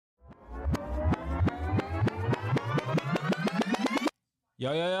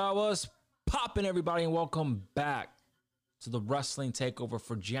Yo, what's poppin', everybody, and welcome back to the Wrestling Takeover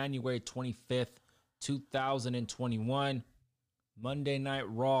for January 25th, 2021. Monday Night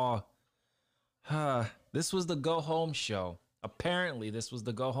Raw. This was the go-home show. Apparently, this was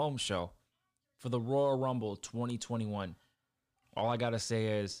the go-home show for the Royal Rumble 2021. All I gotta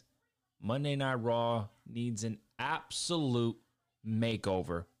say is Monday Night Raw needs an absolute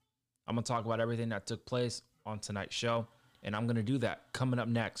makeover. I'm gonna talk about everything that took place on tonight's show, and I'm gonna do that coming up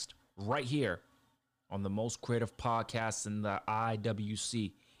next, right here on the most creative podcast in the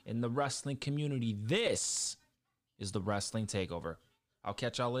IWC, in the wrestling community. This is the Wrestling Takeover. I'll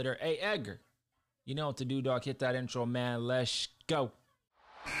catch y'all later. Hey, Edgar, you know what to do, dog. Hit that intro, man. Let's go.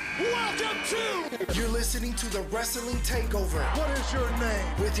 Welcome to... You're listening to the Wrestling Takeover. What is your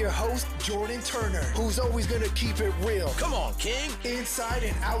name? With your host, Jordan Turner, who's always going to keep it real. Come on, King. Inside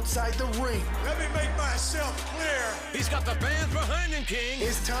and outside the ring. Let me make myself clear. He's got the fans behind him, King.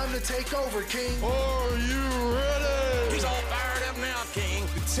 It's time to take over, King. Are you ready? He's all fired up now, King.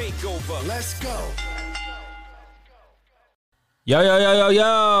 The Takeover. Let's go.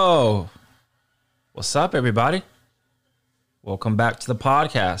 Yo. What's up, everybody? Welcome back to the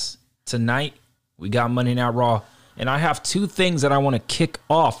podcast. Tonight, we got Monday Night Raw, and I have two things that I want to kick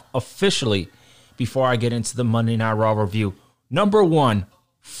off officially before I get into the Monday Night Raw review. Number one,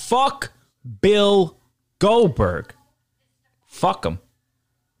 fuck Bill Goldberg. Fuck him.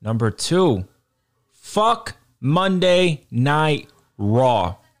 Number two, fuck Monday Night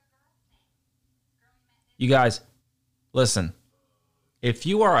Raw. You guys, listen. If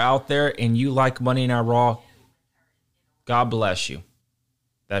you are out there and you like Monday Night Raw, God bless you.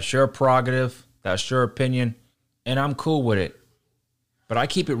 That's your prerogative. That's your opinion. And I'm cool with it. But I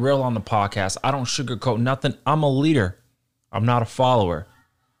keep it real on the podcast. I don't sugarcoat nothing. I'm a leader. I'm not a follower.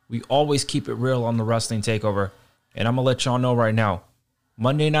 We always keep it real on the Wrestling Takeover. And I'm going to let y'all know right now,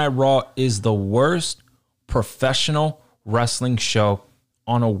 Monday Night Raw is the worst professional wrestling show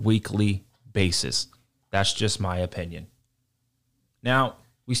on a weekly basis. That's just my opinion. Now,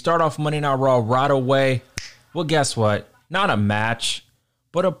 we start off Monday Night Raw right away. Well, guess what? Not a match,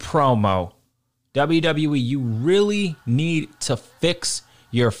 but a promo. WWE, you really need to fix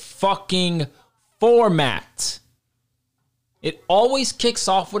your fucking format. It always kicks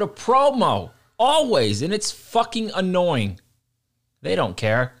off with a promo. Always. And it's fucking annoying. They don't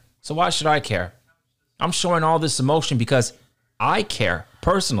care. So why should I care? I'm showing all this emotion because I care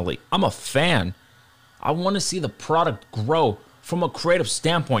personally. I'm a fan. I want to see the product grow from a creative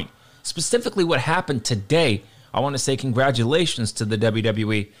standpoint. Specifically what happened today, I want to say congratulations to the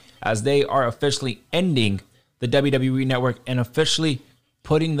WWE as they are officially ending the WWE Network and officially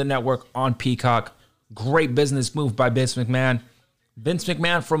putting the network on Peacock. Great business move by Vince McMahon. Vince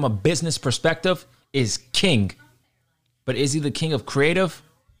McMahon, from a business perspective, is king. But is he the king of creative?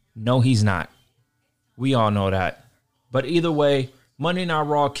 No, he's not. We all know that. But either way, Monday Night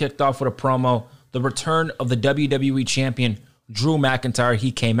Raw kicked off with a promo. The return of the WWE Champion, Drew McIntyre.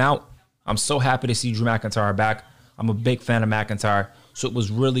 He came out. I'm so happy to see Drew McIntyre back. I'm a big fan of McIntyre, so it was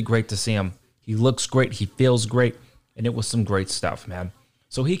really great to see him. He looks great. He feels great, and it was some great stuff, man.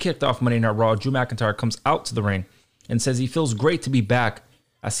 So he kicked off Monday Night Raw. Drew McIntyre comes out to the ring and says he feels great to be back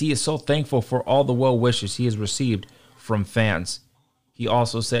as he is so thankful for all the well wishes he has received from fans. He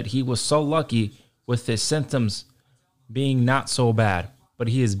also said he was so lucky with his symptoms being not so bad, but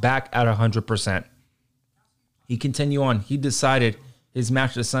he is back at 100%. He continued on. He decided his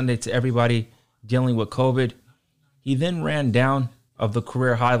match this Sunday to everybody dealing with COVID. He then ran down of the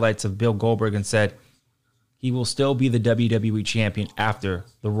career highlights of Bill Goldberg and said he will still be the WWE champion after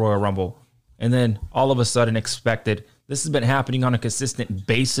the Royal Rumble. And then all of a sudden expected, this has been happening on a consistent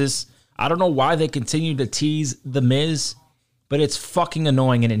basis. I don't know why they continue to tease The Miz, but it's fucking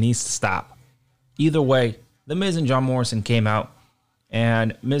annoying and it needs to stop. Either way, The Miz and John Morrison came out,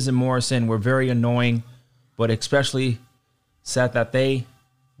 and Miz and Morrison were very annoying, but especially said that they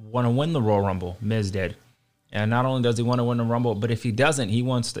want to win the Royal Rumble. Miz did. And not only does he want to win the Rumble, but if he doesn't, he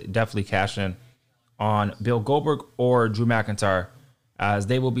wants to definitely cash in on Bill Goldberg or Drew McIntyre, as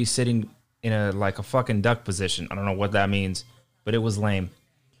they will be sitting in a fucking duck position. I don't know what that means, but it was lame.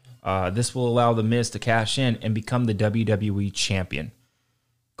 This will allow The Miz to cash in and become the WWE champion.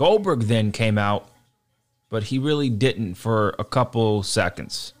 Goldberg then came out, but he really didn't for a couple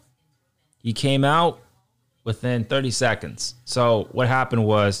seconds. He came out within 30 seconds. So what happened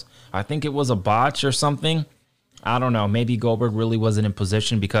was, I think it was a botch or something. I don't know. Maybe Goldberg really wasn't in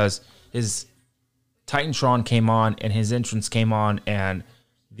position because his Titantron came on and his entrance came on and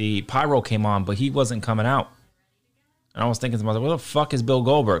the pyro came on, but he wasn't coming out. And I was thinking to myself, where the fuck is Bill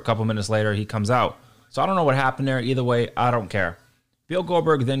Goldberg? A couple minutes later, he comes out. So I don't know what happened there. Either way, I don't care. Bill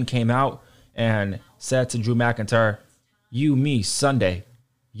Goldberg then came out and said to Drew McIntyre, "You, me, Sunday,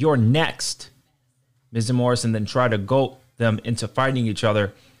 you're next." Miz and Morrison then tried to goad them into fighting each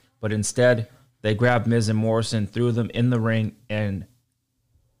other, but instead they grabbed Miz and Morrison, threw them in the ring, and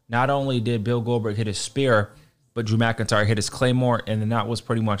not only did Bill Goldberg hit his spear, but Drew McIntyre hit his Claymore, and then that was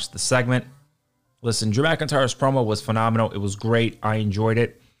pretty much the segment. Listen, Drew McIntyre's promo was phenomenal. It was great. I enjoyed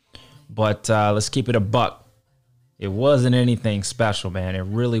it. But let's keep it a buck. It wasn't anything special, man. It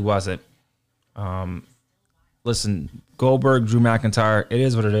really wasn't. Listen, Goldberg, Drew McIntyre, it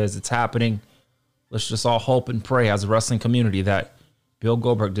is what it is. It's happening. Let's just all hope and pray as a wrestling community that Bill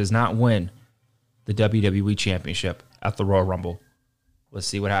Goldberg does not win the WWE Championship at the Royal Rumble. Let's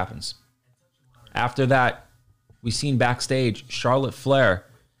see what happens. After that, we seen backstage Charlotte Flair,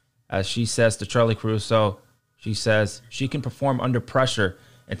 as she says to Charlie Caruso, she says she can perform under pressure,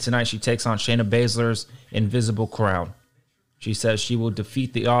 and tonight she takes on Shayna Baszler's Invisible Crown. She says she will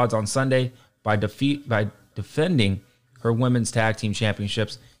defeat the odds on Sunday by defending her women's tag team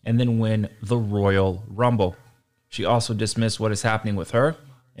championships and then win the Royal Rumble. She also dismissed what is happening with her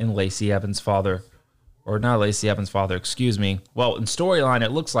and Lacey Evans' father. Or not Lacey Evans' father, excuse me. Well, in storyline,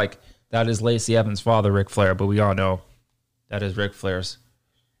 it looks like that is Lacey Evans' father, Ric Flair, but we all know that is Ric Flair's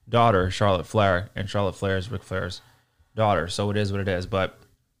daughter, Charlotte Flair, and Charlotte Flair is Ric Flair's daughter. So it is what it is. But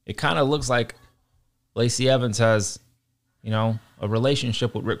it kind of looks like Lacey Evans has, a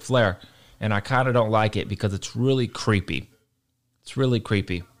relationship with Ric Flair. And I kind of don't like it because it's really creepy. It's really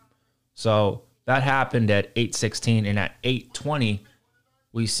creepy. So that happened at 8:16, and at 8:20,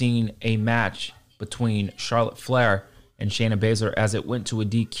 we seen a match between Charlotte Flair and Shayna Baszler as it went to a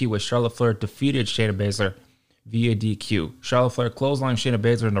DQ, as Charlotte Flair defeated Shayna Baszler via DQ. Charlotte Flair clotheslined Shayna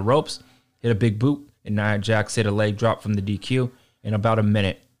Baszler in the ropes, hit a big boot, and Nia Jax hit a leg drop from the DQ in about a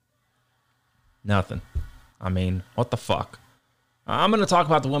minute. Nothing. I mean, what the fuck? I'm going to talk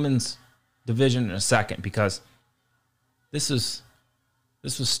about the women's division in a second because this was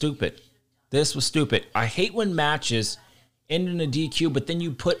stupid. This was stupid. I hate when matches end in a DQ, but then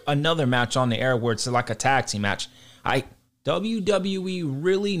you put another match on the air where it's like a tag team match. WWE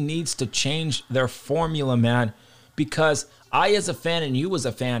really needs to change their formula, man, because I, as a fan, and you as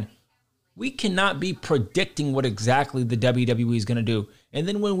a fan, we cannot be predicting what exactly the WWE is going to do. And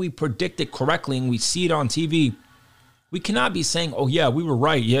then when we predict it correctly and we see it on TV, we cannot be saying, "Oh yeah, we were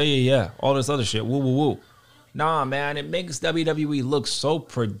right. Yeah. All this other shit. Woo. Nah, man, it makes WWE look so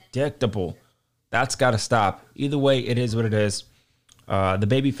predictable. That's got to stop. Either way, it is what it is. The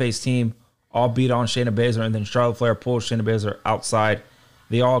babyface team all beat on Shayna Baszler, and then Charlotte Flair pulled Shayna Baszler outside.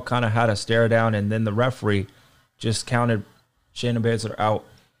 They all kind of had a stare down, and then the referee just counted Shayna Baszler out.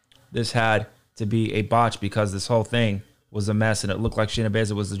 This had to be a botch because this whole thing was a mess, and it looked like Shayna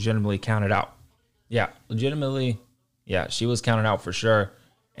Baszler was legitimately counted out. Yeah, legitimately. Yeah, she was counted out for sure.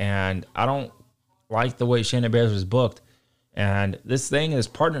 And I don't like the way Shayna Baszler is booked. And this thing, this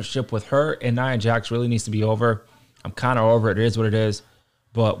partnership with her and Nia Jax really needs to be over. I'm kind of over it. It is what it is.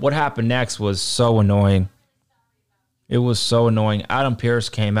 But what happened next was so annoying. It was so annoying. Adam Pearce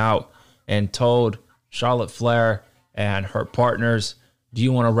came out and told Charlotte Flair and her partners, "Do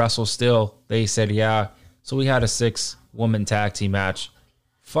you want to wrestle still?" They said, "Yeah." So we had a 6-woman tag team match.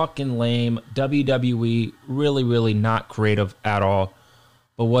 Fucking lame. WWE, really, really not creative at all.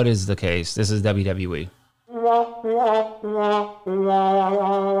 But what is the case? This is WWE.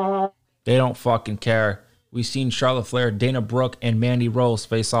 They don't fucking care. We've seen Charlotte Flair, Dana Brooke, and Mandy Rose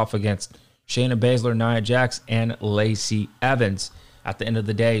face off against Shayna Baszler, Nia Jax, and Lacey Evans. At the end of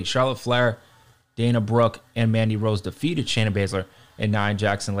the day, Charlotte Flair, Dana Brooke, and Mandy Rose defeated Shayna Baszler and Nia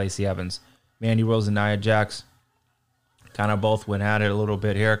Jax and Lacey Evans. Mandy Rose and Nia Jax kind of both went at it a little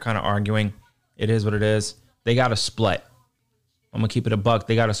bit here, kind of arguing. It is what it is. They got to split. I'm going to keep it a buck.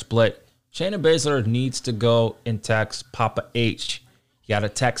 They got to split. Shayna Baszler needs to go and text Papa H. You got to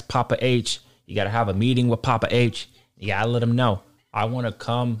text Papa H. You got to have a meeting with Papa H. You got to let him know, I want to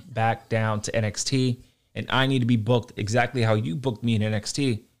come back down to NXT, and I need to be booked exactly how you booked me in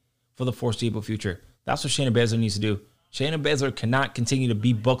NXT for the foreseeable future. That's what Shayna Baszler needs to do. Shayna Baszler cannot continue to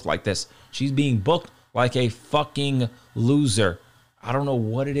be booked like this. She's being booked like a fucking loser. I don't know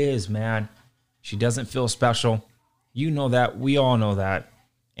what it is, man. She doesn't feel special. You know that. We all know that.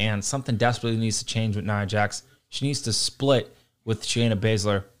 And something desperately needs to change with Nia Jax. She needs to split with Shayna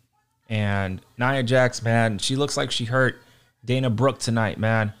Baszler. And Nia Jax, man, she looks like she hurt Dana Brooke tonight,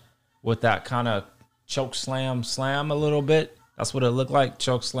 man, with that kind of choke slam a little bit. That's what it looked like.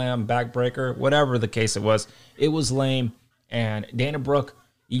 Choke slam, backbreaker, whatever the case it was. It was lame. And Dana Brooke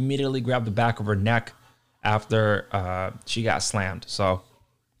immediately grabbed the back of her neck after she got slammed. So,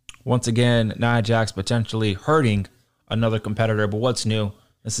 once again, Nia Jax potentially hurting another competitor. But what's new?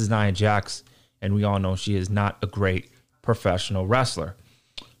 This is Nia Jax, and we all know she is not a great professional wrestler.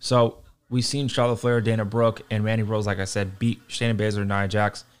 So we've seen Charlotte Flair, Dana Brooke, and Mandy Rose, like I said, beat Shayna Baszler, Nia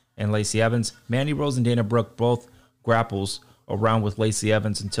Jax, and Lacey Evans. Mandy Rose and Dana Brooke both grapples around with Lacey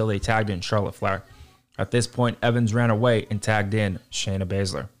Evans until they tagged in Charlotte Flair. At this point, Evans ran away and tagged in Shayna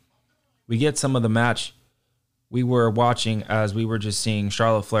Baszler. We get some of the match we were watching as we were just seeing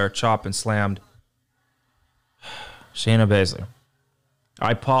Charlotte Flair chop and slammed Shayna Baszler.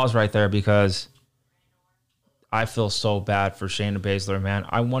 I paused right there because I feel so bad for Shayna Baszler, man.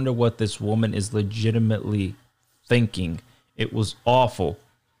 I wonder what this woman is legitimately thinking. It was awful.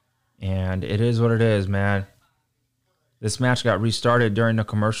 And it is what it is, man. This match got restarted during the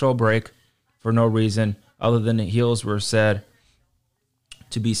commercial break for no reason other than the heels were said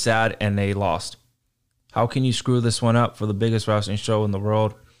to be sad and they lost. How can you screw this one up for the biggest wrestling show in the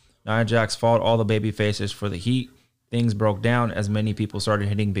world? Nia Jax fought all the baby faces for the heat. Things broke down as many people started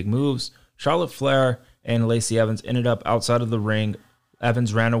hitting big moves. Charlotte Flair and Lacey Evans ended up outside of the ring.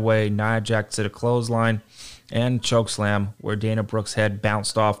 Evans ran away. Nia Jax did a clothesline and choke slam where Dana Brooke's head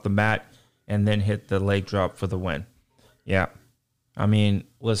bounced off the mat and then hit the leg drop for the win. Yeah. I mean,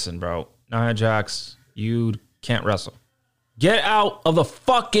 listen, bro. Nia Jax, you can't wrestle. Get out of the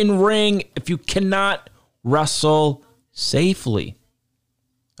fucking ring if you cannot wrestle safely.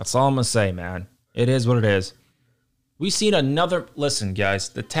 That's all I'm going to say, man. It is what it is. We've seen another... Listen, guys.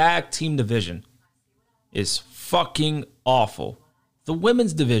 The tag team division is fucking awful. The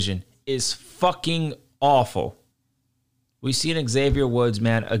women's division is fucking awful. We've seen Xavier Woods,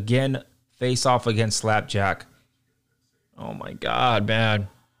 man, again face off against Slapjack. Oh, my God, man.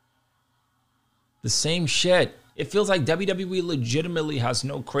 The same shit. It feels like WWE legitimately has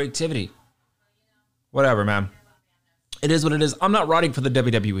no creativity. Whatever, man. It is what it is. I'm not writing for the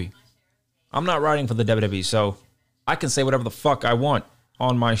WWE. I'm not writing for the WWE, so I can say whatever the fuck I want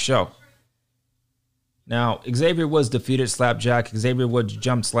on my show. Now, Xavier Woods defeated Slapjack. Xavier Woods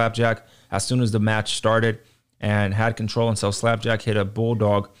jumped Slapjack as soon as the match started and had control until Slapjack hit a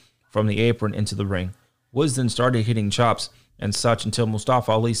bulldog from the apron into the ring. Woods then started hitting chops and such until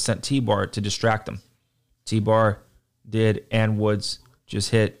Mustafa Ali sent T-Bar to distract him. T-Bar did, and Woods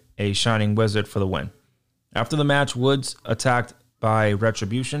just hit a Shining Wizard for the win. After the match, Woods attacked by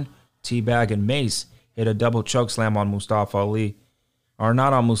Retribution. T-Bag and Mace hit a double choke slam on Mustafa Ali. Or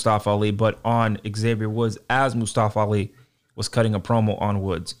not on Mustafa Ali, but on Xavier Woods as Mustafa Ali was cutting a promo on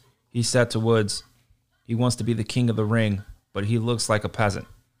Woods. He said to Woods, he wants to be the king of the ring, but he looks like a peasant.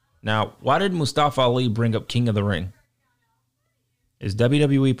 Now, why did Mustafa Ali bring up King of the Ring? Is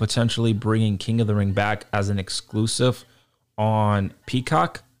WWE potentially bringing King of the Ring back as an exclusive on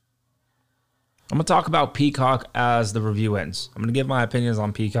Peacock? I'm going to talk about Peacock as the review ends. I'm going to give my opinions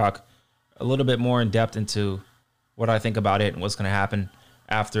on Peacock a little bit more in depth into what I think about it and what's going to happen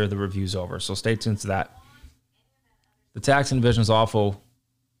after the review's over. So stay tuned to that. The tag team division is awful,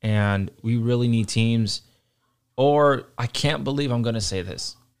 and we really need teams. Or I can't believe I'm going to say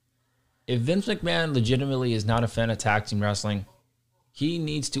this. If Vince McMahon legitimately is not a fan of tag team wrestling, he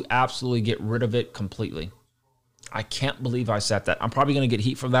needs to absolutely get rid of it completely. I can't believe I said that. I'm probably going to get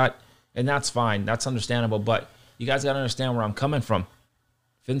heat for that, and that's fine. That's understandable, but you guys got to understand where I'm coming from.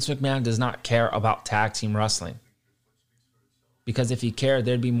 Vince McMahon does not care about tag team wrestling. Because if he cared,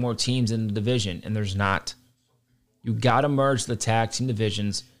 there'd be more teams in the division, and there's not. You got to merge the tag team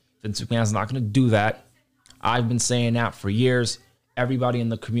divisions. Vince McMahon's not going to do that. I've been saying that for years. Everybody in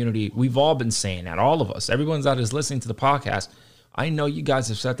the community, we've all been saying that, all of us. Everyone's that is listening to the podcast. I know you guys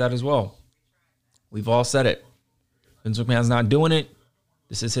have said that as well. We've all said it. Vince McMahon's not doing it.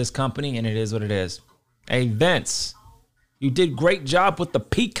 This is his company, and it is what it is. Hey, Vince, you did great job with the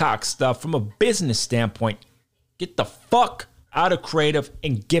Peacock stuff from a business standpoint. Get the fuck out of creative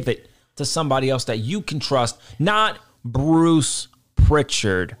and give it to somebody else that you can trust, not Bruce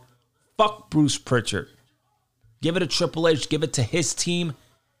Pritchard. Fuck Bruce Pritchard. Give it to Triple H. Give it to his team.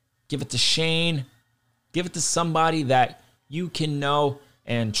 Give it to Shane. Give it to somebody that you can know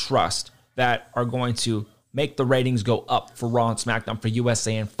and trust that are going to make the ratings go up for Raw and SmackDown, for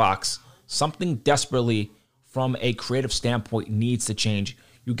USA and Fox. Something desperately from a creative standpoint needs to change.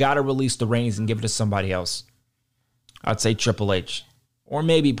 You got to release the reins and give it to somebody else. I'd say Triple H. Or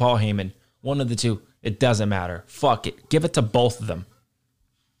maybe Paul Heyman. One of the two. It doesn't matter. Fuck it. Give it to both of them.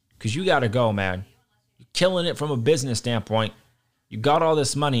 Because you got to go, man. You're killing it from a business standpoint. You got all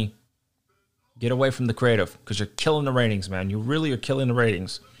this money. Get away from the creative. Because you're killing the ratings, man. You really are killing the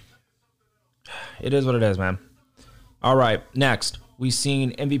ratings. It is what it is, man. All right. Next. We've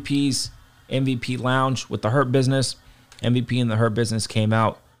seen MVP's MVP Lounge with the Hurt Business. MVP and the Hurt Business came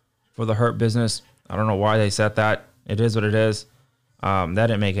out for the Hurt Business. I don't know why they said that. It is what it is. That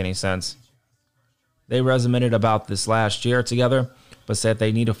didn't make any sense. They resonated about this last year together, but said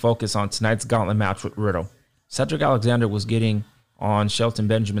they need to focus on tonight's gauntlet match with Riddle. Cedric Alexander was getting on Shelton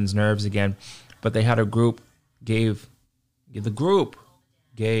Benjamin's nerves again, but they had a group gave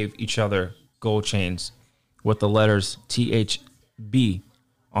each other gold chains with the letters THB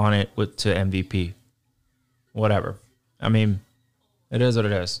on it to MVP. Whatever. I mean, it is what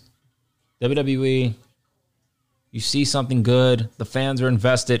it is. WWE, you see something good, the fans are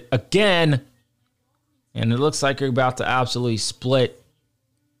invested again, and it looks like you're about to absolutely split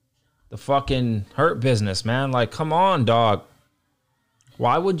the fucking Hurt Business, man. Like, come on, dog.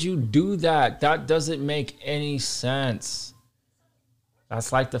 Why would you do that? That doesn't make any sense.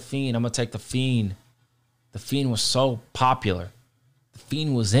 That's like The Fiend. I'm going to take The Fiend. The Fiend was so popular. The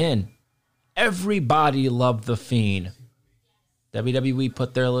Fiend was in. Everybody loved The Fiend. WWE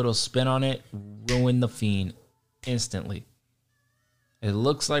put their little spin on it, ruined The Fiend instantly. It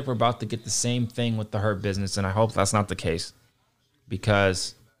looks like we're about to get the same thing with the Hurt Business, and I hope that's not the case,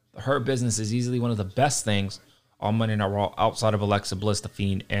 because the Hurt Business is easily one of the best things on Monday Night Raw outside of Alexa Bliss, The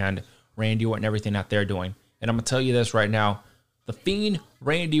Fiend, and Randy Orton, everything that they're doing. And I'm going to tell you this right now. The Fiend,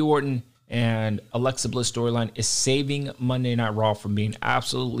 Randy Orton, and Alexa Bliss storyline is saving Monday Night Raw from being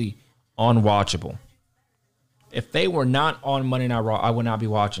absolutely unwatchable. If they were not on Monday Night Raw, I would not be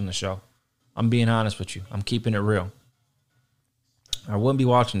watching the show. I'm being honest with you. I'm keeping it real. I wouldn't be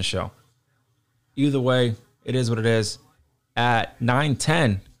watching the show. Either way, it is what it is. At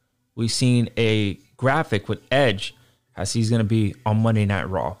 9:10, we've seen a graphic with Edge as he's going to be on Monday Night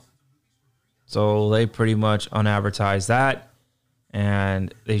Raw. So they pretty much unadvertised that,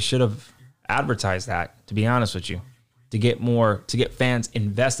 and they should have advertised that, to be honest with you, to get fans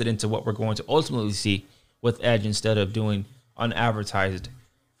invested into what we're going to ultimately see with Edge instead of doing unadvertised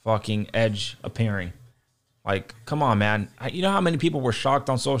fucking Edge appearing. Like, come on, man. You know how many people were shocked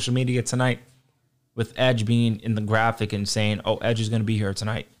on social media tonight with Edge being in the graphic and saying, oh, Edge is going to be here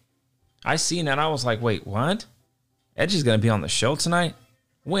tonight? I seen that. I was like, wait, what? Edge is going to be on the show tonight?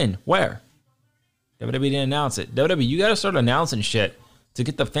 When? Where? WWE didn't announce it. WWE, you got to start announcing shit to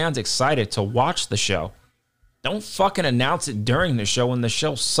get the fans excited to watch the show. Don't fucking announce it during the show when the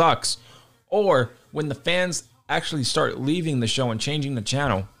show sucks, or when the fans actually start leaving the show and changing the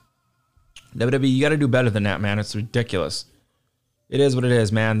channel. WWE, you got to do better than that, man. It's ridiculous. It is what it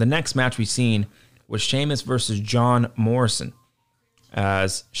is, man. The next match we seen was Sheamus versus John Morrison.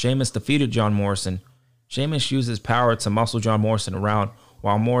 As Sheamus defeated John Morrison, Sheamus used his power to muscle John Morrison around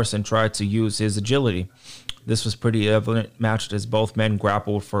while Morrison tried to use his agility. This was pretty evident match as both men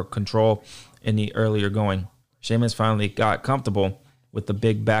grappled for control in the earlier going. Sheamus finally got comfortable with the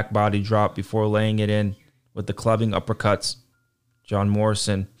big back body drop before laying it in with the clubbing uppercuts. John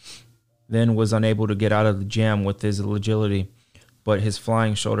Morrison then was unable to get out of the jam with his agility, but his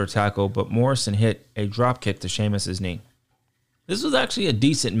flying shoulder tackle, but Morrison hit a drop kick to Sheamus's knee. This was actually a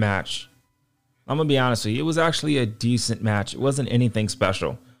decent match. I'm going to be honest with you. It was actually a decent match. It wasn't anything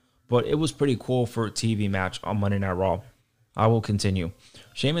special, but it was pretty cool for a TV match on Monday Night Raw. I will continue.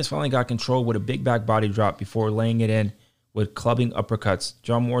 Sheamus finally got control with a big back body drop before laying it in with clubbing uppercuts.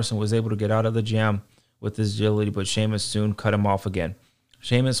 John Morrison was able to get out of the jam with his agility, but Sheamus soon cut him off again.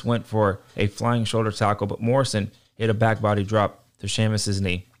 Sheamus went for a flying shoulder tackle, but Morrison hit a back body drop to Sheamus's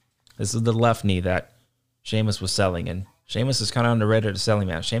knee. This is the left knee that Sheamus was selling, and Sheamus is kind of underrated at selling,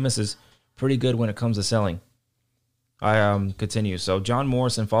 man. Sheamus is pretty good when it comes to selling. I continue. So John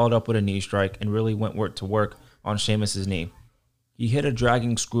Morrison followed up with a knee strike and really went to work on Sheamus's knee. He hit a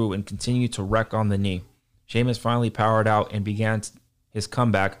dragging screw and continued to wreck on the knee. Sheamus finally powered out and began his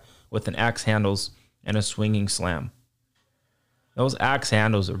comeback with an axe handles and a swinging slam. Those axe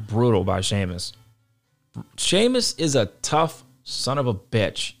handles are brutal by Sheamus. Sheamus is a tough son of a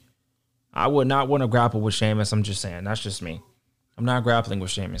bitch. I would not want to grapple with Sheamus. I'm just saying. That's just me. I'm not grappling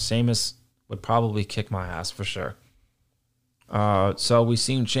with Sheamus. Sheamus would probably kick my ass for sure. So we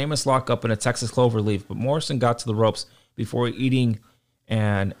seen Sheamus lock up in a Texas Cloverleaf, but Morrison got to the ropes before eating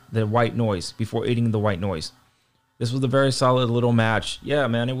the white noise. This was a very solid little match. Yeah,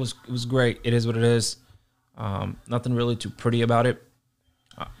 man, it was great. It is what it is. Nothing really too pretty about it.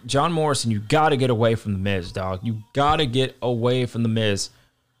 John Morrison, you got to get away from The Miz, dog. You got to get away from The Miz.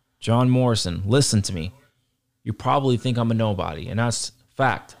 John Morrison, listen to me. You probably think I'm a nobody, and that's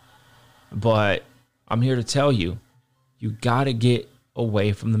fact. But I'm here to tell you, you got to get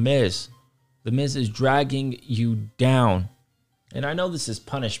away from The Miz. The Miz is dragging you down. And I know this is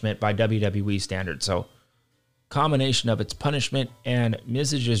punishment by WWE standards, so combination of its punishment and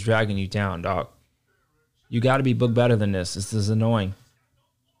Miz is just dragging you down, dog. You got to be booked better than this. This is annoying.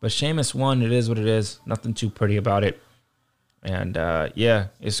 But Sheamus won. It is what it is. Nothing too pretty about it. And, yeah,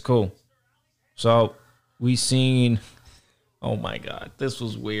 it's cool. So, we seen... Oh, my God. This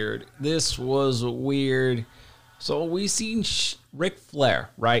was weird. So, we seen Ric Flair,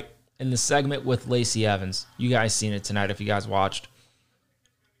 right? In the segment with Lacey Evans. You guys seen it tonight if you guys watched.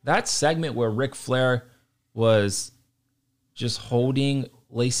 That segment where Ric Flair was just holding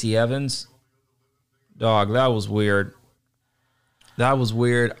Lacey Evans. Dog, that was weird.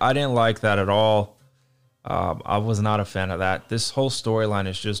 I didn't like that at all. I was not a fan of that. This whole storyline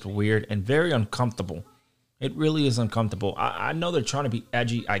is just weird and very uncomfortable. It really is uncomfortable. I know they're trying to be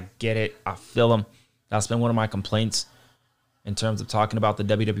edgy. I get it. I feel them. That's been one of my complaints in terms of talking about the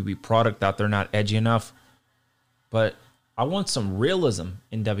WWE product, that they're not edgy enough. But I want some realism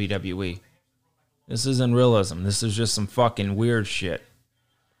in WWE. This isn't realism. This is just some fucking weird shit.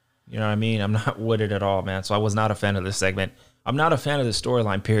 You know what I mean? I'm not with it at all, man. So I was not a fan of this segment. I'm not a fan of the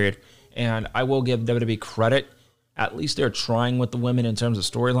storyline, period. And I will give WWE credit. At least they're trying with the women in terms of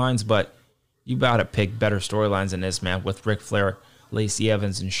storylines, but you gotta pick better storylines than this, man, with Ric Flair, Lacey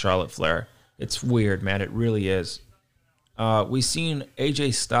Evans, and Charlotte Flair. It's weird, man. It really is. We seen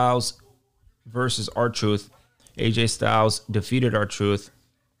AJ Styles versus R-Truth. AJ Styles defeated R-Truth.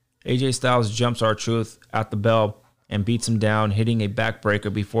 AJ Styles jumps R-Truth at the bell and beats him down, hitting a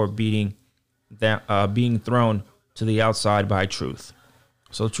backbreaker before being thrown to the outside by Truth.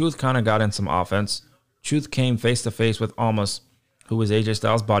 So Truth kind of got in some offense. Truth came face-to-face with Almas, who was AJ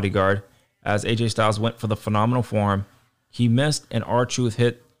Styles' bodyguard. As AJ Styles went for the phenomenal forearm, he missed, and R-Truth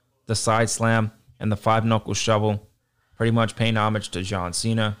hit the side slam and the five-knuckle shovel, pretty much paying homage to John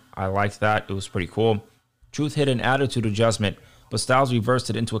Cena. I liked that. It was pretty cool. Truth hit an attitude adjustment, but Styles reversed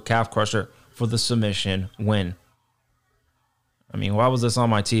it into a calf crusher for the submission win. I mean, why was this on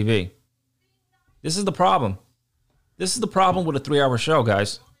my TV? This is the problem. This is the problem with a 3-hour show,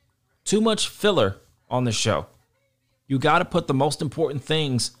 guys. Too much filler on the show. You got to put the most important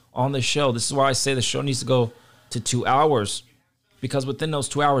things on the show. This is why I say the show needs to go to 2 hours, because within those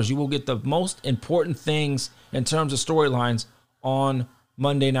 2 hours, you will get the most important things in terms of storylines on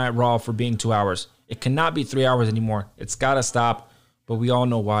Monday Night Raw for being 2 hours. It cannot be 3 hours anymore. It's got to stop, but we all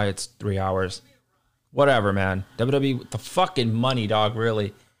know why it's 3 hours. Whatever, man. WWE with the fucking money, dog,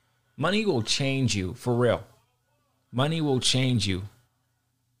 really. Money will change you, for real. Money will change you.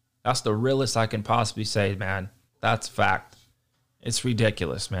 That's the realest I can possibly say, man. That's fact. It's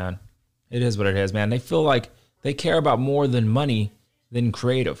ridiculous, man. It is what it is, man. They feel like they care about more than money, than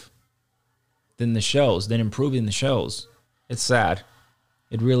creative, than the shows, than improving the shows. It's sad.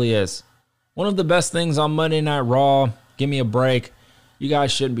 It really is. One of the best things on Monday Night Raw, give me a break. You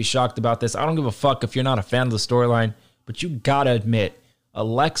guys shouldn't be shocked about this. I don't give a fuck if you're not a fan of the storyline, but you gotta admit,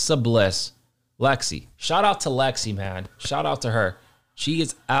 Alexa Bliss, Lexi. Shout out to Lexi, man. Shout out to her. She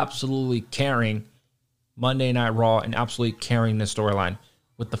is absolutely carrying Monday Night Raw and absolutely carrying the storyline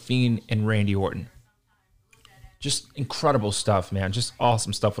with The Fiend and Randy Orton. Just incredible stuff, man. Just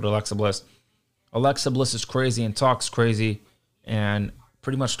awesome stuff with Alexa Bliss. Alexa Bliss is crazy and talks crazy and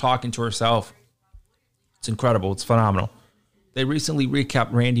pretty much talking to herself. It's incredible. It's phenomenal. They recently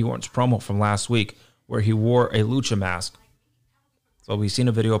recapped Randy Orton's promo from last week where he wore a lucha mask. So we've seen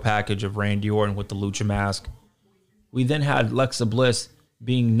a video package of Randy Orton with the lucha mask. We then had Alexa Bliss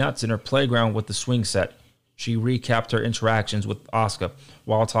being nuts in her playground with the swing set. She recapped her interactions with Asuka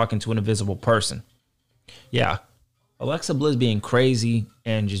while talking to an invisible person. Yeah, Alexa Bliss being crazy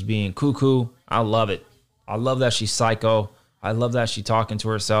and just being cuckoo. I love it. I love that she's psycho. I love that she's talking to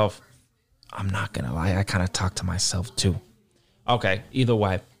herself. I'm not going to lie. I kind of talk to myself too. Okay, either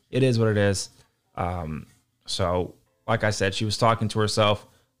way, it is what it is. So, like I said, she was talking to herself,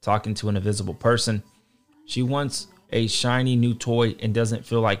 talking to an invisible person. She wants a shiny new toy and doesn't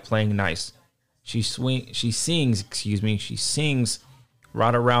feel like playing nice. She sings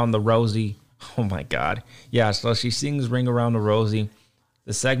right around the Rosie. Oh my God. Yeah, so she sings Ring Around the Rosie.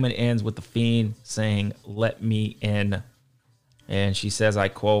 The segment ends with The Fiend saying, "Let me in." And she says, I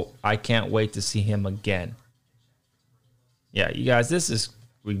quote, "I can't wait to see him again." Yeah, you guys, this is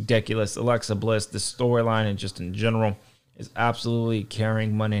ridiculous. Alexa Bliss, the storyline and just in general is absolutely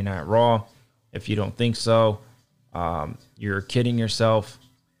carrying Monday Night Raw. If you don't think so, you're kidding yourself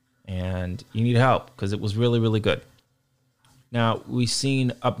and you need help because it was really, really good. Now, we've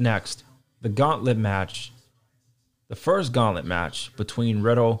seen up next the gauntlet match, the first gauntlet match between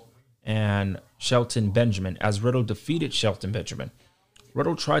Riddle and Shelton Benjamin as Riddle defeated Shelton Benjamin.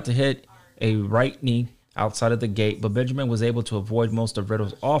 Riddle tried to hit a right knee outside of the gate, but Benjamin was able to avoid most of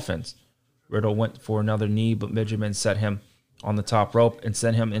Riddle's offense. Riddle went for another knee, but Benjamin set him on the top rope and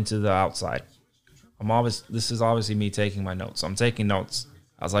sent him into the outside. This is obviously me taking my notes. I'm taking notes.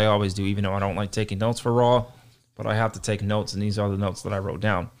 as I always do, even though I don't like taking notes for Raw, but I have to take notes, and these are the notes that I wrote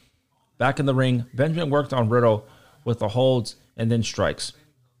down. Back in the ring, Benjamin worked on Riddle with the holds and then strikes.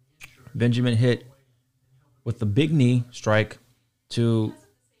 Benjamin hit with the big knee strike to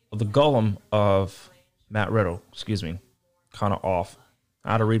the golem of Matt Riddle. Excuse me. Kind of off.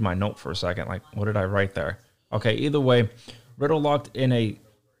 I had to read my note for a second. Like, what did I write there? Okay, either way, Riddle locked in a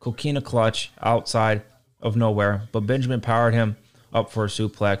coquina clutch outside of nowhere, but Benjamin powered him up for a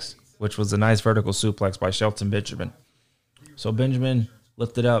suplex, which was a nice vertical suplex by Shelton Benjamin. So Benjamin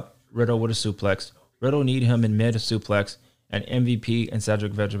lifted up Riddle with a suplex. Riddle kneed him in mid-suplex, and MVP and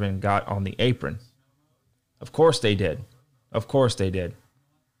Cedric Benjamin got on the apron. Of course they did. Of course they did.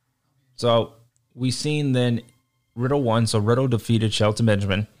 So we seen then Riddle won, so Riddle defeated Shelton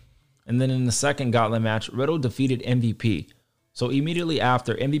Benjamin. And then in the second gauntlet match, Riddle defeated MVP. So immediately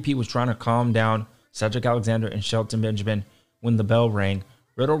after, MVP was trying to calm down Cedric Alexander and Shelton Benjamin when the bell rang.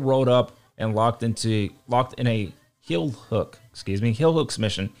 Riddle rolled up and locked in a heel hook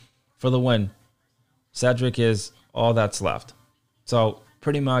submission for the win. Cedric is all that's left. So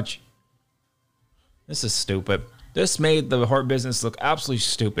pretty much, this is stupid. This made the Hurt Business look absolutely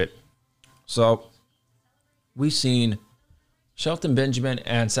stupid. So we've seen Shelton Benjamin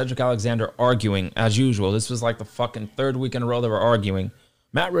and Cedric Alexander arguing as usual. This was like the fucking third week in a row they were arguing.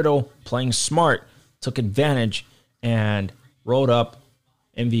 Matt Riddle, playing smart, took advantage and rolled up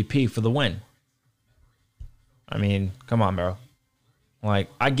MVP for the win. I mean, come on, bro. Like,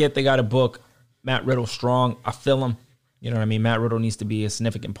 I get they got to book Matt Riddle strong. I feel him. You know what I mean? Matt Riddle needs to be a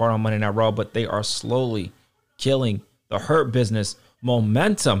significant part on Monday Night Raw, but they are slowly killing the Hurt Business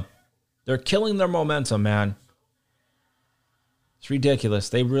momentum. They're killing their momentum, man. It's ridiculous.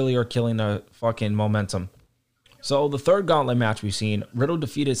 They really are killing the fucking momentum. So the third gauntlet match we've seen, Riddle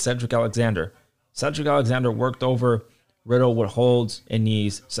defeated Cedric Alexander. Cedric Alexander worked over Riddle with holds and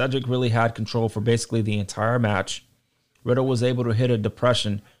knees. Cedric really had control for basically the entire match. Riddle was able to hit a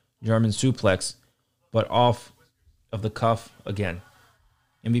depression German suplex, but off of the cuff again.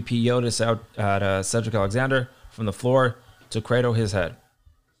 MVP yelled us out at Cedric Alexander from the floor to cradle his head.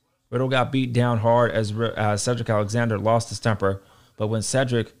 Riddle got beat down hard as Cedric Alexander lost his temper, but when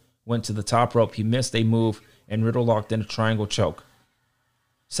Cedric went to the top rope, he missed a move and Riddle locked in a triangle choke.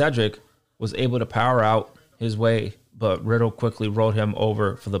 Cedric was able to power out his way, but Riddle quickly rolled him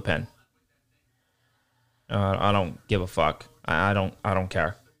over for the pin. I don't give a fuck. I don't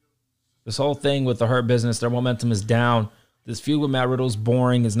care. This whole thing with the Hurt Business, their momentum is down. This feud with Matt Riddle's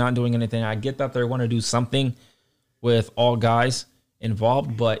boring, is not doing anything. I get that they want to do something with all guys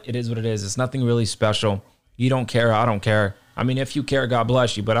involved, but it is what it is. It's nothing really special. You don't care. I don't care. I mean, if you care, God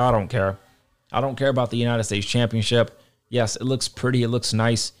bless you, but I don't care. I don't care about the United States Championship. Yes, it looks pretty. It looks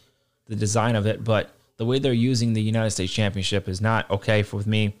nice, the design of it, but the way they're using the United States Championship is not okay with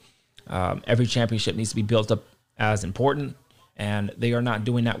me. Every championship needs to be built up as important, and they are not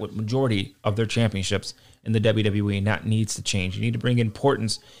doing that with majority of their championships in the WWE, and that needs to change. You need to bring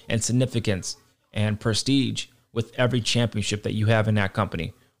importance and significance and prestige with every championship that you have in that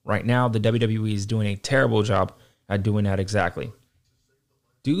company. Right now, the WWE is doing a terrible job at doing that exactly.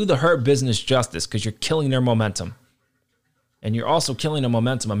 Do the Hurt Business justice, because you're killing their momentum. And you're also killing the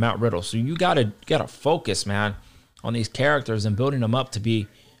momentum of Matt Riddle. So you gotta focus, man, on these characters and building them up to be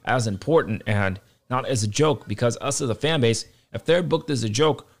as important and not as a joke, because us as a fan base, if they're booked as a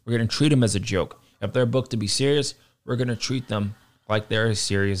joke, we're going to treat them as a joke. If they're booked to be serious, we're going to treat them like they're a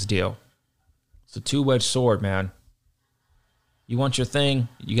serious deal. It's a two-edged sword, man. You want your thing,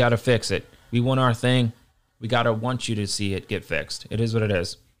 you got to fix it. We want our thing, we got to want you to see it get fixed. It is what it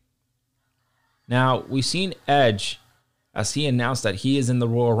is. Now, we've seen Edge as he announced that he is in the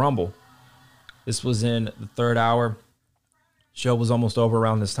Royal Rumble. This was in the third hour. Show was almost over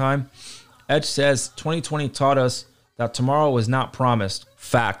around this time. Edge says 2020 taught us that tomorrow is not promised.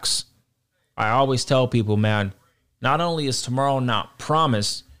 Facts. I always tell people, man, not only is tomorrow not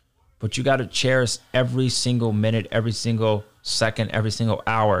promised, but you got to cherish every single minute, every single second, every single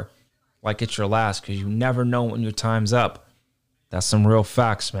hour like it's your last, because you never know when your time's up. That's some real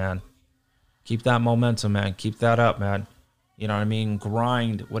facts, man. Keep that momentum, man. Keep that up, man. You know what I mean?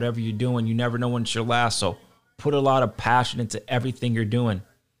 Grind whatever you're doing. You never know when it's your last, so put a lot of passion into everything you're doing.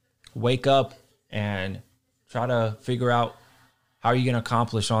 Wake up and try to figure out how you're going to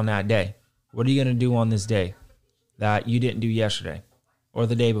accomplish on that day. What are you going to do on this day that you didn't do yesterday or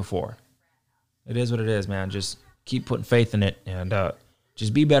the day before? It is what it is, man. Just keep putting faith in it and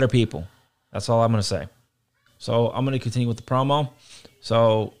just be better people. That's all I'm going to say. So I'm going to continue with the promo.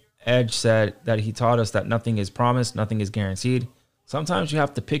 So Edge said that he taught us that nothing is promised, nothing is guaranteed. Sometimes you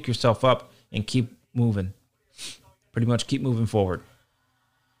have to pick yourself up and keep moving. Pretty much keep moving forward.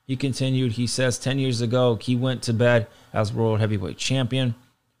 He continued, he says 10 years ago, he went to bed as World Heavyweight Champion,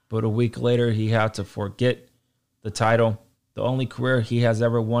 but a week later, he had to forget the title, the only career he has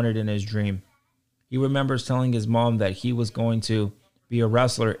ever wanted in his dream. He remembers telling his mom that he was going to be a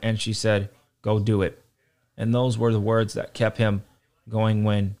wrestler, and she said, go do it. And those were the words that kept him going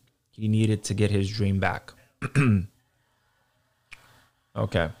when he needed to get his dream back.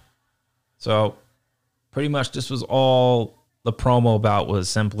 Okay. So pretty much this was all the promo about, was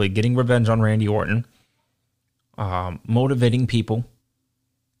simply getting revenge on Randy Orton, motivating people,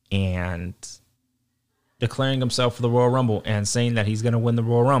 and declaring himself for the Royal Rumble and saying that he's going to win the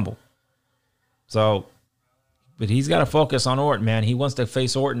Royal Rumble. So, but he's got to focus on Orton, man. He wants to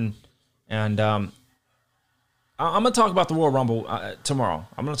face Orton. And I'm going to talk about the Royal Rumble tomorrow.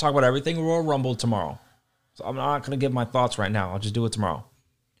 I'm going to talk about everything Royal Rumble tomorrow. So I'm not going to give my thoughts right now. I'll just do it tomorrow.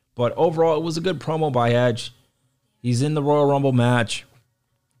 But overall, it was a good promo by Edge. He's in the Royal Rumble match.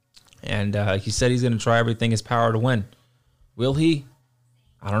 And he said he's going to try everything in his power to win. Will he?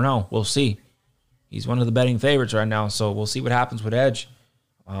 I don't know. We'll see. He's one of the betting favorites right now. So we'll see what happens with Edge.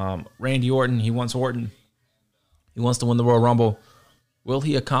 Randy Orton, he wants Orton. He wants to win the Royal Rumble. Will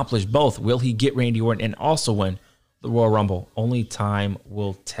he accomplish both? Will he get Randy Orton and also win the Royal Rumble? Only time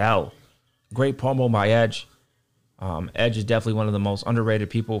will tell. Great promo by Edge. Edge is definitely one of the most underrated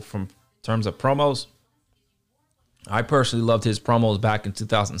people from terms of promos. I personally loved his promos back in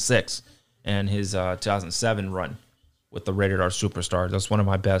 2006 and his 2007 run with the Rated R Superstars. That's one of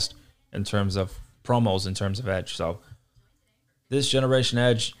my best in terms of promos, in terms of Edge. So this generation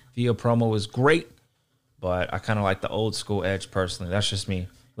Edge via promo was great, but I kind of like the old school Edge personally. That's just me.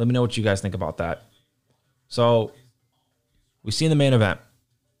 Let me know what you guys think about that. So we seen the main event.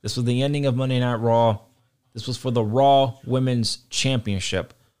 This was the ending of Monday Night Raw. This was for the Raw Women's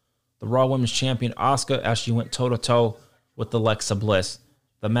Championship. The Raw Women's Champion, Asuka, as she went toe-to-toe with Alexa Bliss.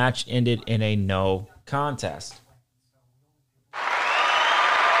 The match ended in a no contest.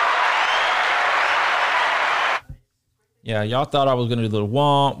 Yeah, y'all thought I was going to do the little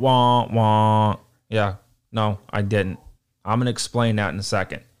wah, wah, wah. Yeah, no, I didn't. I'm going to explain that in a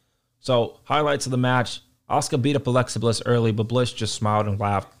second. So, highlights of the match. Asuka beat up Alexa Bliss early, but Bliss just smiled and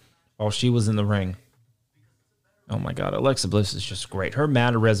laughed while she was in the ring. Oh my God, Alexa Bliss is just great. Her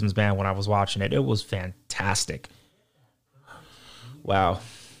mannerisms, man, when I was watching it, it was fantastic. Wow.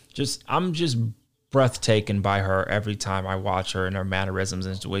 I'm just breathtaking by her every time I watch her and her mannerisms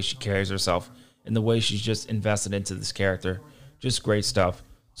and the way she carries herself and the way she's just invested into this character. Just great stuff.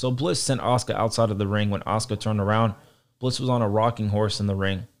 So Bliss sent Asuka outside of the ring. When Asuka turned around, Bliss was on a rocking horse in the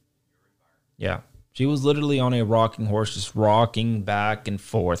ring. Yeah, she was literally on a rocking horse, just rocking back and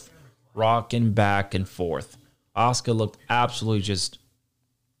forth. Rocking back and forth. Asuka looked absolutely just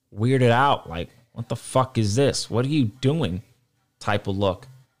weirded out. Like, what the fuck is this? What are you doing? Type of look.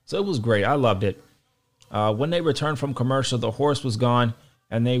 So it was great. I loved it. When they returned from commercial, the horse was gone,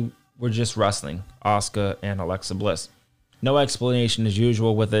 and they were just wrestling, Asuka and Alexa Bliss. No explanation as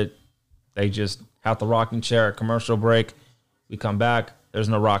usual with it. They just had the rocking chair at commercial break. We come back. There's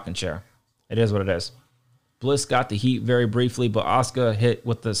no rocking chair. It is what it is. Bliss got the heat very briefly, but Asuka hit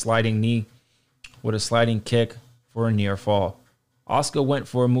with the sliding knee with a sliding kick for a near fall. Asuka went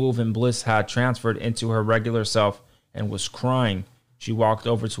for a move, and Bliss had transferred into her regular self and was crying. She walked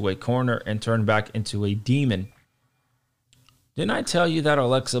over to a corner and turned back into a demon. Didn't I tell you that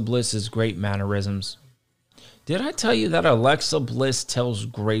Alexa Bliss has great mannerisms? Did I tell you that Alexa Bliss tells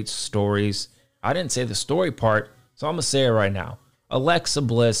great stories? I didn't say the story part, so I'm going to say it right now. Alexa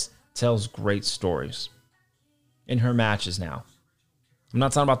Bliss tells great stories in her matches now. I'm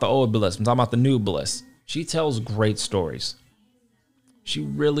not talking about the old Bliss. I'm talking about the new Bliss. She tells great stories. She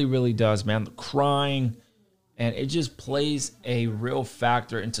really, really does, man. The crying, and it just plays a real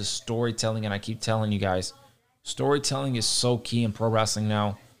factor into storytelling. And I keep telling you guys, storytelling is so key in pro wrestling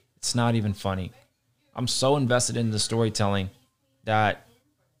now. It's not even funny. I'm so invested in the storytelling that,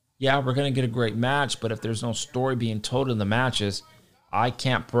 yeah, we're going to get a great match, but if there's no story being told in the matches, I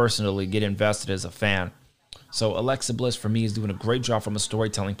can't personally get invested as a fan. So Alexa Bliss, for me, is doing a great job from a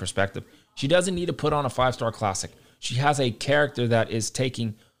storytelling perspective. She doesn't need to put on a 5-star classic. She has a character that is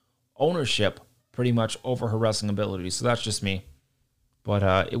taking ownership pretty much over her wrestling ability. So that's just me.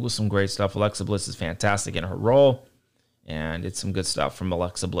 But it was some great stuff. Alexa Bliss is fantastic in her role. And it's some good stuff from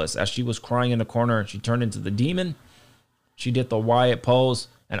Alexa Bliss. As she was crying in the corner and she turned into the demon, she did the Wyatt pose.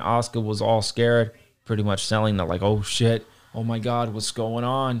 And Asuka was all scared, pretty much selling the like, oh shit, oh my God, what's going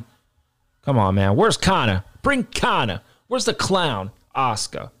on? Come on, man. Where's Kana? Bring Kana. Where's the clown?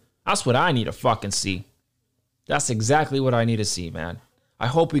 Asuka. That's what I need to fucking see. That's exactly what I need to see, man. I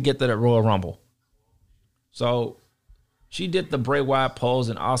hope we get that at Royal Rumble. So, She did the Bray Wyatt pose,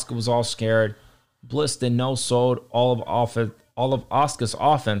 and Asuka was all scared. Bliss then no-sold all of Asuka's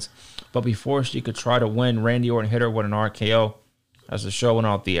offense, but before she could try to win, Randy Orton hit her with an RKO as the show went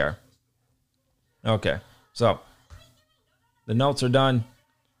off the air. Okay, so the notes are done.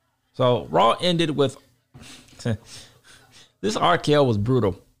 So Raw ended with this RKO was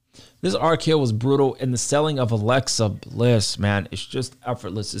brutal. This RKO was brutal, and the selling of Alexa Bliss, man, it's just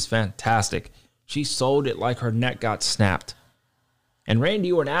effortless. It's fantastic. She sold it like her neck got snapped. And Randy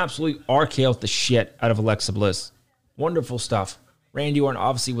Orton absolutely RKO'd the shit out of Alexa Bliss. Wonderful stuff. Randy Orton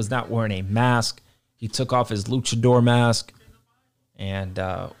obviously was not wearing a mask. He took off his luchador mask. And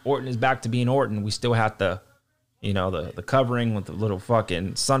Orton is back to being Orton. We still have the covering with the little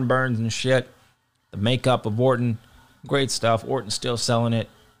fucking sunburns and shit. The makeup of Orton. Great stuff. Orton's still selling it.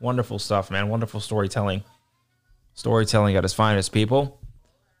 Wonderful stuff, man. Wonderful storytelling. Storytelling at its finest, people.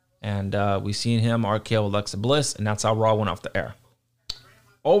 And we seen him RKO Alexa Bliss, and that's how Raw went off the air.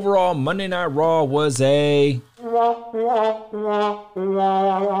 Overall, Monday Night Raw was a... Let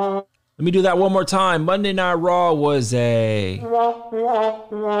me do that one more time. Monday Night Raw was a...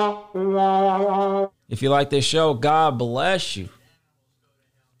 If you like this show, God bless you.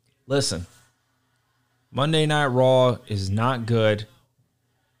 Listen. Monday Night Raw is not good.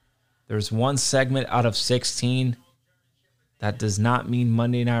 There's one segment out of 16. That does not mean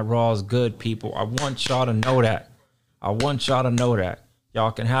Monday Night Raw is good, people. I want y'all to know that.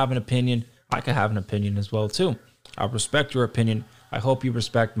 Y'all can have an opinion. I can have an opinion as well, too. I respect your opinion. I hope you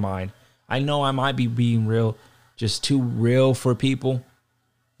respect mine. I know I might be being real, just too real for people.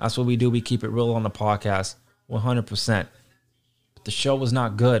 That's what we do. We keep it real on the podcast, 100%. But the show was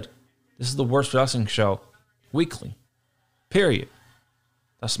not good. This is the worst wrestling show weekly, period.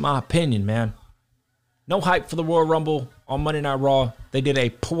 That's my opinion, man. No hype for the Royal Rumble on Monday Night Raw. They did a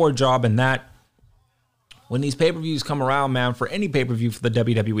poor job in that. When these pay-per-views come around, man, for any pay-per-view for the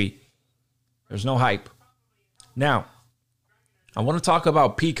WWE, there's no hype. Now, I want to talk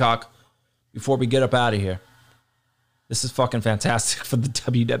about Peacock before we get up out of here. This is fucking fantastic for the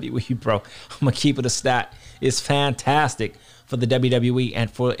WWE, bro. I'm going to keep it a stat. It's fantastic for the WWE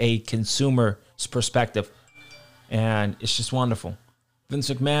and for a consumer's perspective. And it's just wonderful. Vince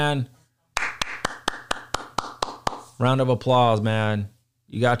McMahon, round of applause, man.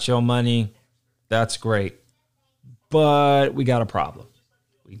 You got your money. That's great. But we got a problem.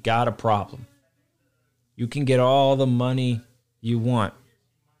 You can get all the money you want.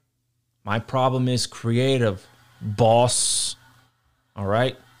 My problem is creative, boss. All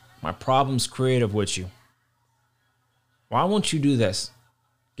right? My problem's creative with you. Why won't you do this?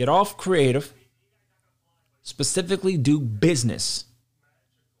 Get off creative. Specifically do business.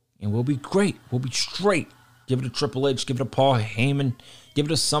 And we'll be great. We'll be straight. Give it to Triple H. Give it to Paul Heyman. Give it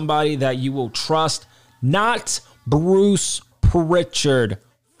to somebody that you will trust. Not Bruce Pritchard.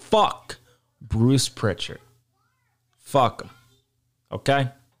 Fuck Bruce Pritchard. Fuck him. Okay?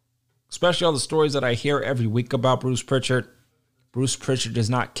 Especially all the stories that I hear every week about Bruce Pritchard. Bruce Pritchard does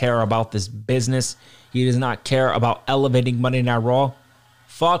not care about this business. He does not care about elevating Monday Night Raw.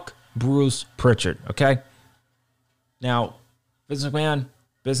 Fuck Bruce Pritchard. Okay? Now, Vince McMahon,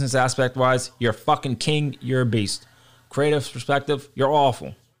 business aspect wise, you're a fucking king. You're a beast. Creative perspective, you're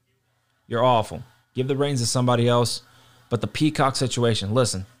awful. You're awful. Give the reins to somebody else. But the Peacock situation,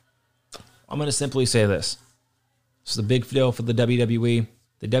 listen, I'm going to simply say this. This is a big deal for the WWE.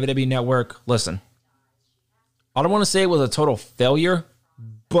 The WWE Network, listen, I don't want to say it was a total failure,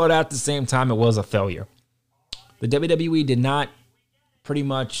 but at the same time, it was a failure. The WWE did not pretty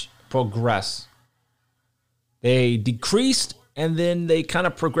much progress. They decreased, and then they kind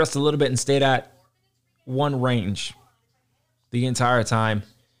of progressed a little bit and stayed at one range the entire time.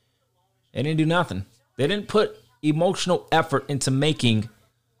 They didn't do nothing. They didn't put emotional effort into making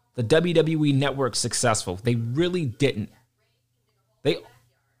the WWE Network successful. They really didn't.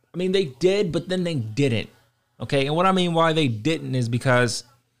 They did, but then they didn't. Okay, and what I mean why they didn't is because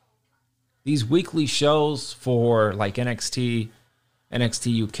these weekly shows for like NXT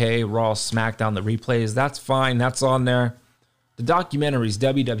UK, Raw, SmackDown, the replays, that's fine. That's on there. The documentaries,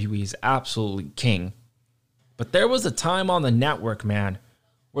 WWE is absolutely king. But there was a time on the network, man,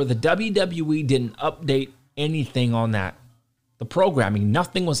 where the WWE didn't update anything on that. The programming,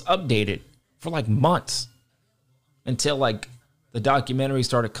 nothing was updated for like months until like the documentary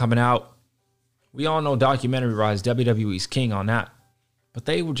started coming out. We all know documentary-wise, WWE's king on that. But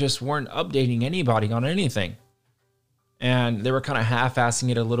they weren't updating anybody on anything. And they were kind of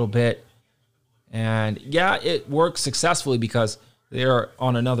half-assing it a little bit. And yeah, it worked successfully because they're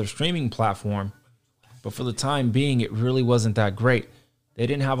on another streaming platform. But for the time being, it really wasn't that great. They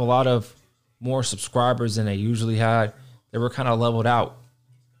didn't have a lot of more subscribers than they usually had. They were kind of leveled out.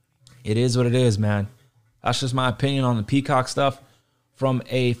 It is what it is, man. That's just my opinion on the Peacock stuff. From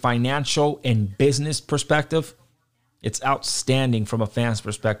a financial and business perspective, it's outstanding from a fan's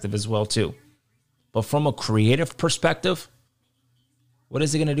perspective as well, too. But from a creative perspective, what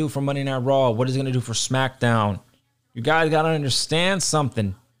is it going to do for Monday Night Raw? What is it going to do for SmackDown? You guys got to understand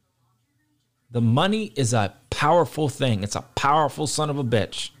something. The money is a powerful thing. It's a powerful son of a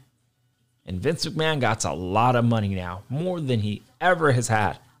bitch. And Vince McMahon got a lot of money now. More than he ever has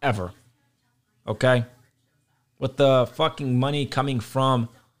had. Ever. Okay? With the fucking money coming from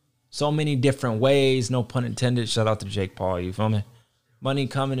so many different ways. No pun intended. Shout out to Jake Paul. You feel me? Money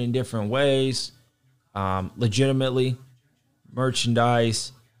coming in different ways. Legitimately.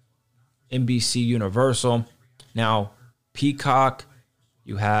 Merchandise. NBC Universal. Now, Peacock.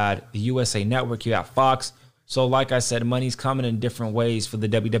 You had the USA Network. You have Fox. So, like I said, money's coming in different ways for the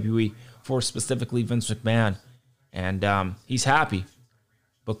WWE. For specifically Vince McMahon. And he's happy.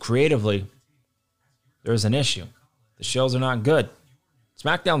 But creatively, there's an issue. The shows are not good.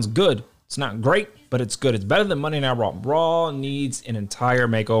 SmackDown's good. It's not great, but it's good. It's better than Monday Night Raw. Raw needs an entire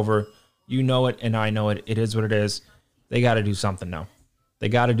makeover. You know it, and I know it. It is what it is. They got to do something now. They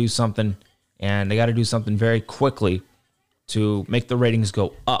got to do something, and they got to do something very quickly to make the ratings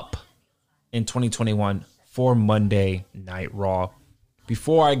go up in 2021 for Monday Night Raw.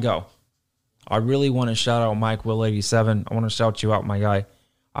 Before I go, I really want to shout out Mike Will 87. I want to shout you out, my guy.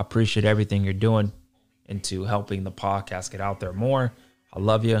 I appreciate everything you're doing into helping the podcast get out there more. I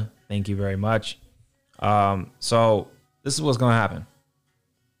love you. Thank you very much. So this is what's going to happen.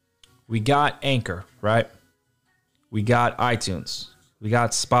 We got Anchor, right? We got iTunes. We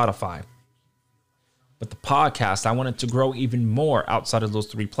got Spotify. But the podcast, I want it to grow even more outside of those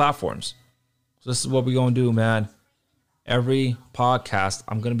three platforms. So this is what we're going to do, man. Every podcast,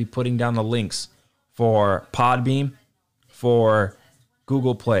 I'm going to be putting down the links for Podbean, for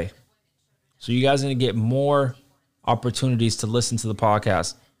Google Play. So you guys are going to get more opportunities to listen to the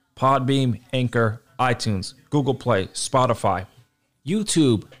podcast. Podbean, Anchor, iTunes, Google Play, Spotify,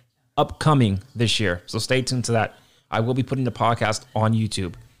 YouTube, upcoming this year. So stay tuned to that. I will be putting the podcast on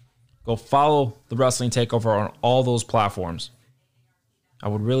YouTube. Go follow the Wrestling Takeover on all those platforms. I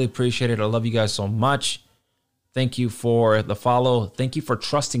would really appreciate it. I love you guys so much. Thank you for the follow. Thank you for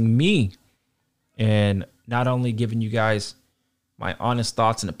trusting me and not only giving you guys my honest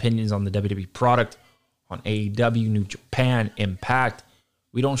thoughts and opinions on the WWE product, on AEW, New Japan, Impact.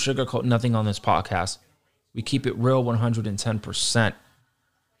 We don't sugarcoat nothing on this podcast. We keep it real 110%.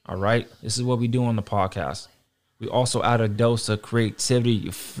 All right? This is what we do on the podcast. We also add a dose of creativity.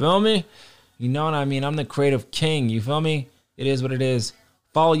 You feel me? You know what I mean? I'm the creative king. You feel me? It is what it is.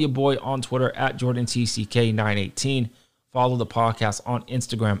 Follow your boy on Twitter at JordanTCK918. Follow the podcast on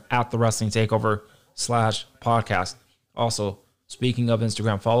Instagram at The Wrestling Takeover /podcast. Also, speaking of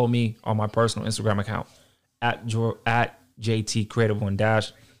Instagram, follow me on my personal Instagram account at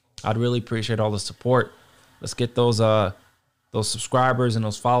JTCreative1-. I'd really appreciate all the support. Let's get those subscribers and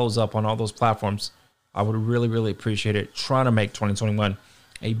those follows up on all those platforms. I would really, really appreciate it. Trying to make 2021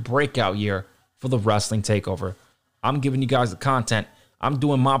 a breakout year for the Wrestling Takeover. I'm giving you guys the content. I'm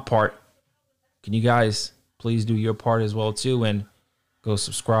doing my part. Can you guys please do your part as well, too, and go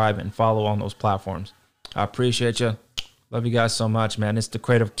subscribe and follow on those platforms. I appreciate you. Love you guys so much, man. It's the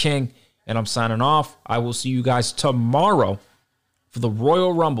Creative King, and I'm signing off. I will see you guys tomorrow for the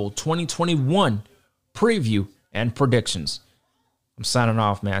Royal Rumble 2021 preview and predictions. I'm signing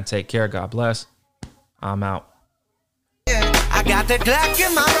off, man. Take care. God bless. I'm out. I got the Glock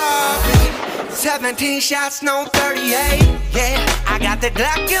in my robbery. 17 shots, no 38. Yeah, I got the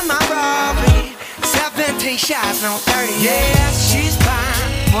Glock in my robbery. 17 shots, no 38. Yeah, she's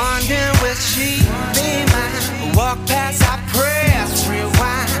fine. Wondering will she be mine? Walk past, I press. Real